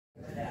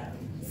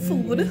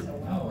food,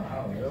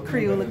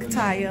 Creole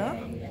attire,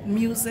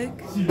 music,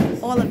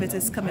 all of it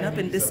is coming up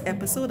in this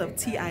episode of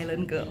Tea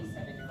Island Girl.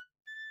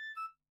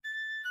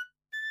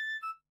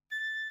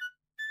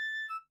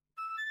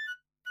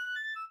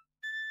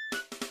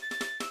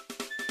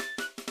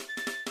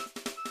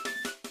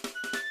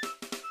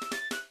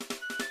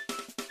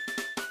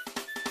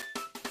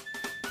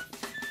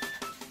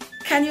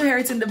 Can you hear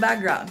it in the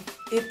background?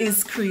 It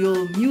is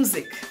Creole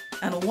music.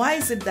 And why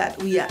is it that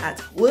we are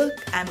at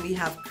work and we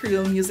have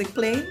Creole music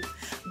playing?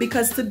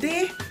 Because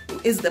today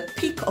is the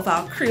peak of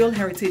our Creole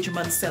Heritage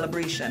Month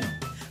celebration.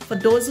 For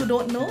those who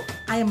don't know,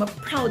 I am a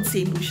proud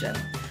Saint Lucian.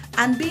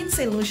 And being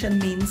Saint Lucian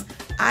means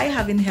I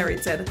have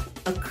inherited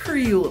a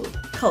Creole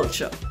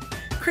culture.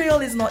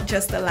 Creole is not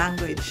just a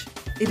language.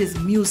 It is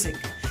music.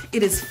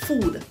 It is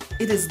food.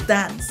 It is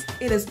dance.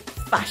 It is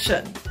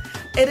fashion.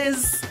 It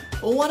is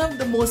one of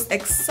the most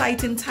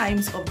exciting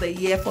times of the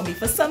year for me.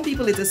 For some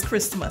people, it is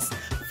Christmas.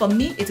 For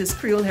me, it is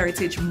Creole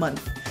Heritage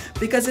Month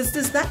because it's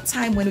just that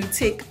time when we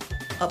take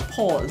a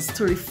pause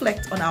to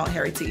reflect on our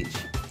heritage,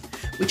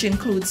 which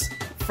includes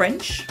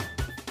French,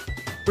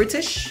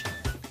 British,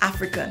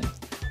 African.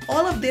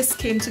 All of this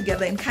came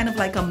together in kind of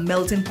like a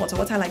melting pot, or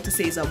what I like to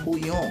say is a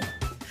bouillon,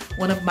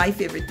 one of my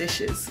favorite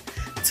dishes,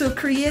 to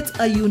create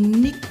a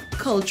unique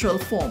cultural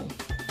form,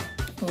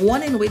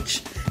 one in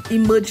which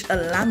emerged a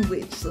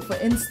language. So for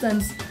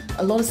instance,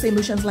 a lot of Saint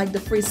Lucians like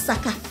the phrase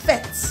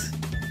 "sakafet."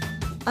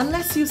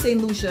 Unless you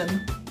Saint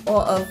Lucian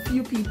or a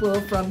few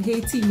people from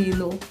Haiti may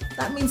know,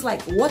 that means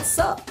like "what's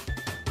up?"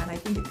 And I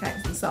think it kind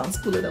of sounds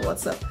cooler than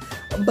 "what's up."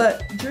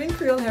 But during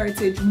Creole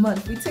Heritage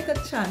Month, we take a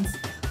chance,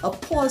 a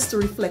pause to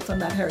reflect on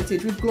that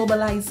heritage. With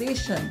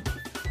globalization,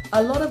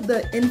 a lot of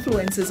the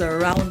influences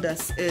around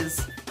us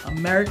is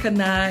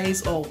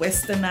Americanized or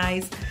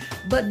westernized.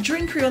 But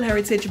during Creole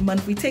Heritage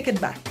Month, we take it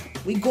back.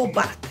 We go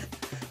back.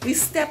 We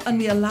step and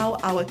we allow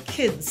our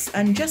kids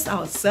and just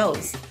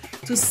ourselves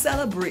to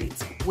celebrate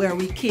where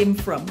we came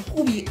from,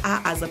 who we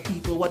are as a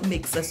people, what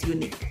makes us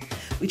unique,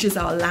 which is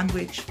our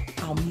language,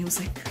 our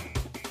music,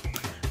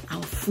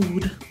 our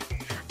food.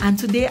 And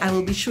today I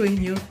will be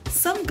showing you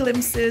some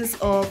glimpses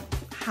of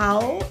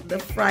how the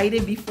Friday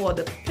before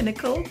the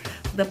pinnacle,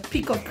 the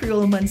peak of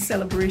Creole Month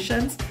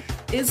celebrations,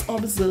 is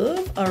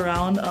observed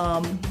around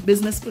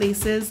business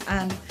places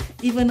and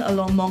even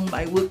among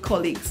my work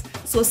colleagues.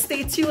 So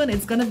stay tuned,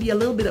 it's gonna be a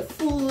little bit of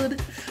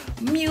food,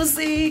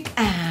 music,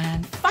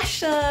 and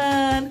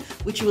fashion,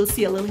 which you will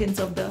see a little hint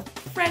of the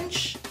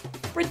French,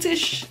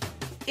 British,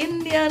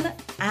 Indian,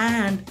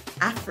 and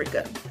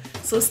African.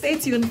 So stay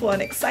tuned for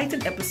an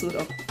exciting episode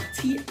of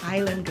Tea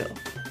Island Girl.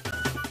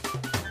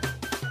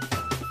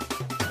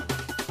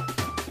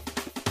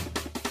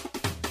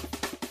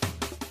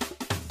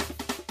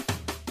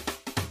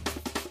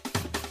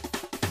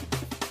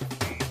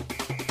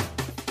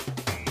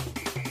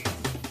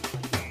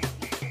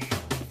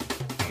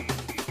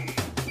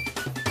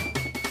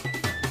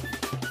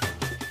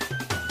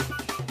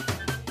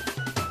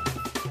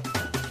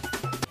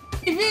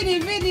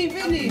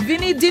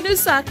 Vini, dis-nous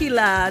ça qu'il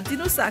a,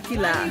 dis-nous ça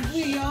qu'il a.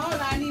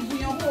 Lani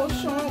bouillon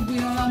cochon,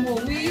 bouillon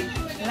lamourie,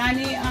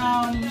 lani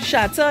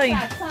Châtaigne,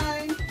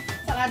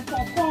 salade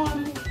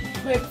concombre,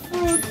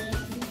 grapefruit,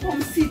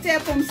 pomme cité,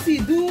 pomme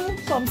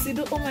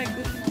sidou, oh my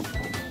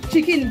goodness.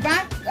 chicken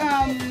back,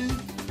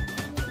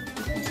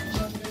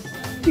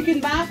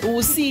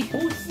 Aussi,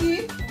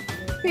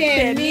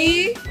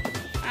 permis,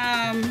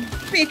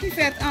 pain qui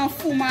fait en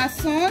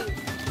fumation.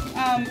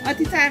 Un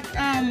petit tac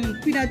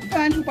peanut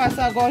punch ou pas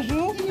ça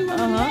gojou.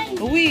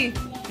 Oui,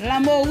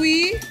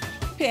 lamourie,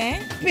 pain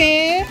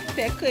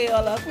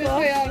créole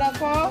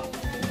encore,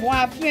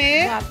 bois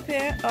pain,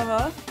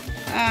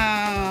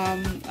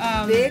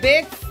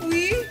 baked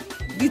fruit,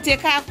 du thé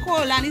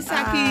cacao, là ni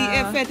ça qui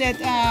est fait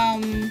être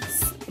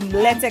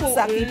lait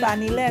exaki pas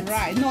ni lait.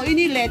 Right. Non,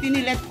 une lait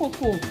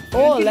coco.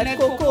 Oh, lait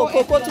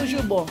coco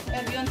toujours bon.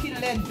 Une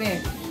lait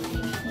vert.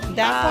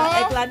 D'accord.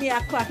 Avec la ni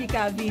aqua qui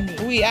ka vini.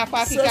 Oui,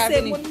 aqua qui ka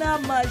vini. So c'est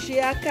mon manger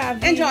à ka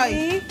vini.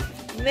 Enjoy.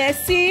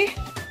 Merci.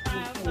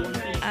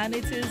 And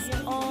it is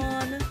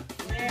on.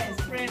 Yes,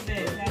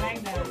 present. I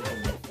like that.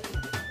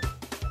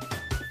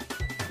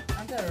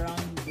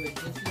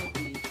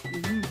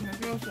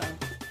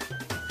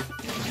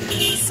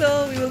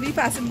 So we will be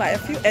passing by a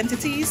few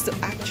entities to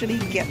actually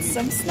get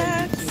some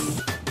snacks.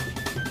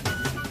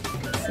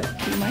 So,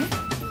 do you mind?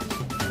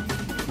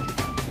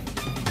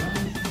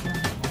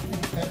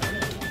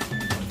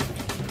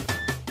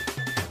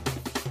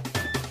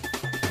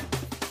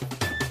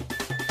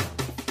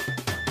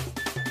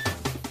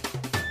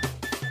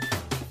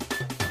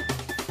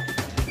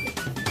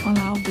 All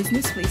our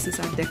business places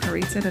are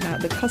decorated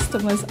and the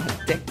customers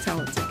are decked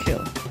out to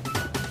kill.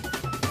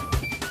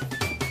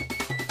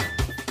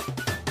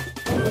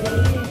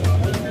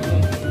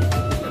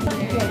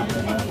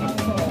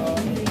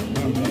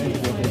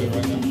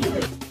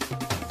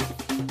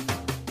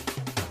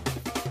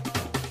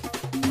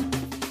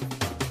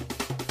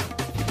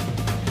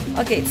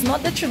 Okay, it's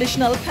not the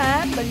traditional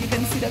pan, but you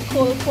can see the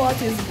coal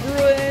pot is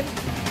brewing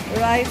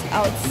right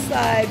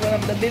outside one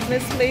of the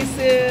business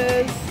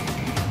places.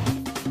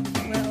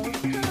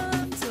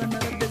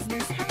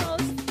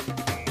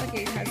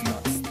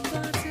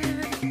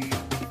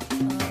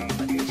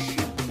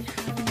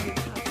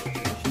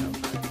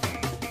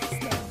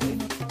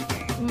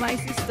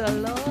 sister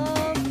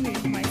love me.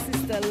 My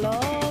sister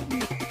love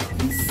me.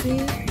 See,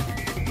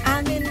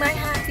 I'm in my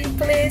happy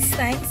place.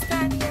 Thanks,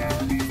 Tanya.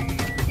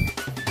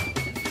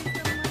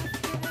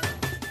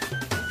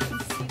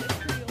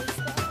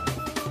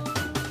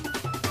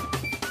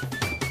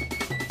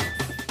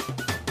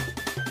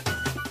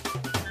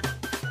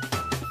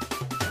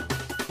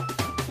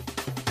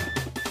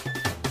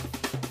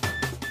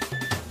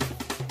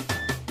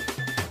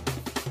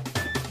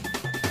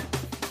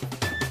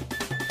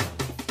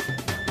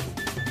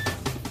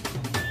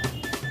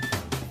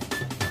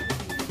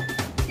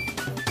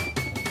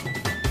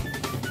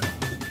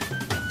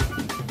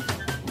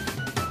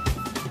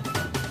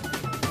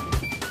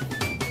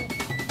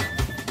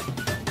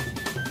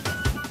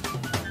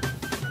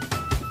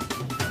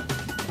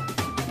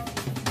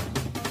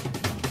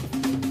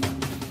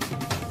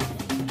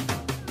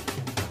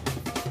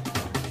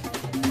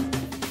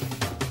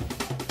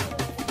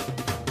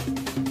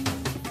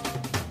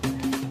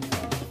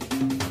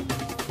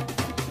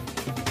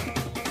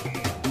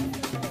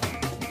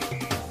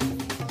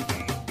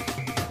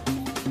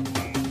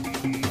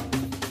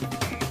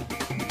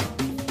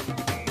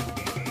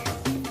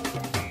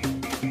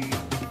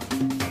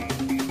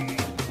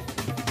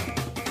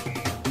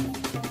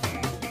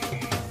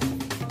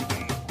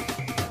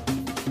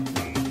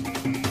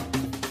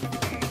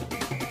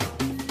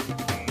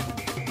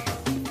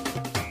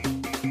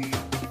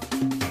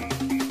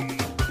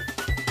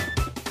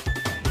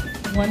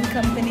 One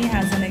company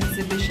has an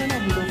exhibition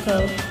of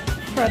local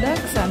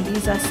products, and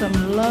these are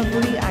some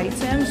lovely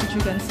items which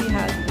you can see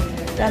have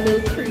that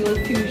little Creole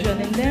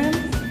fusion in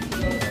them.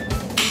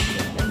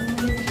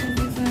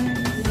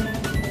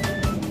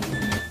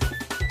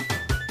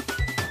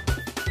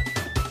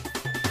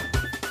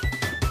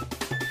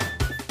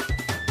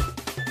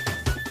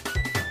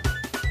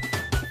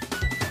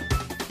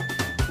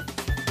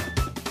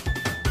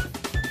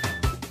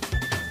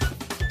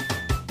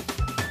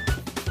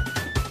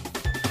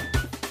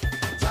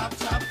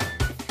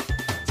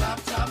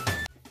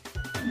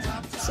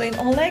 So in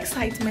all the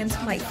excitement,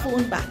 my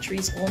phone battery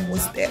is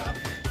almost dead,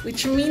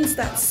 which means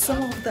that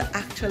some of the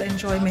actual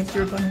enjoyment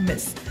you're going to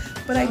miss.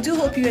 But I do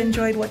hope you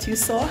enjoyed what you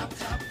saw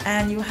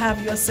and you have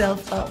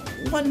yourself a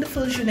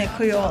wonderful journée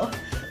Kweyol.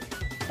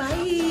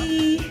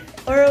 Bye!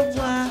 Au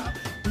revoir!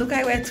 Look,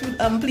 I wear two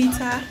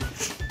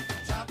plita.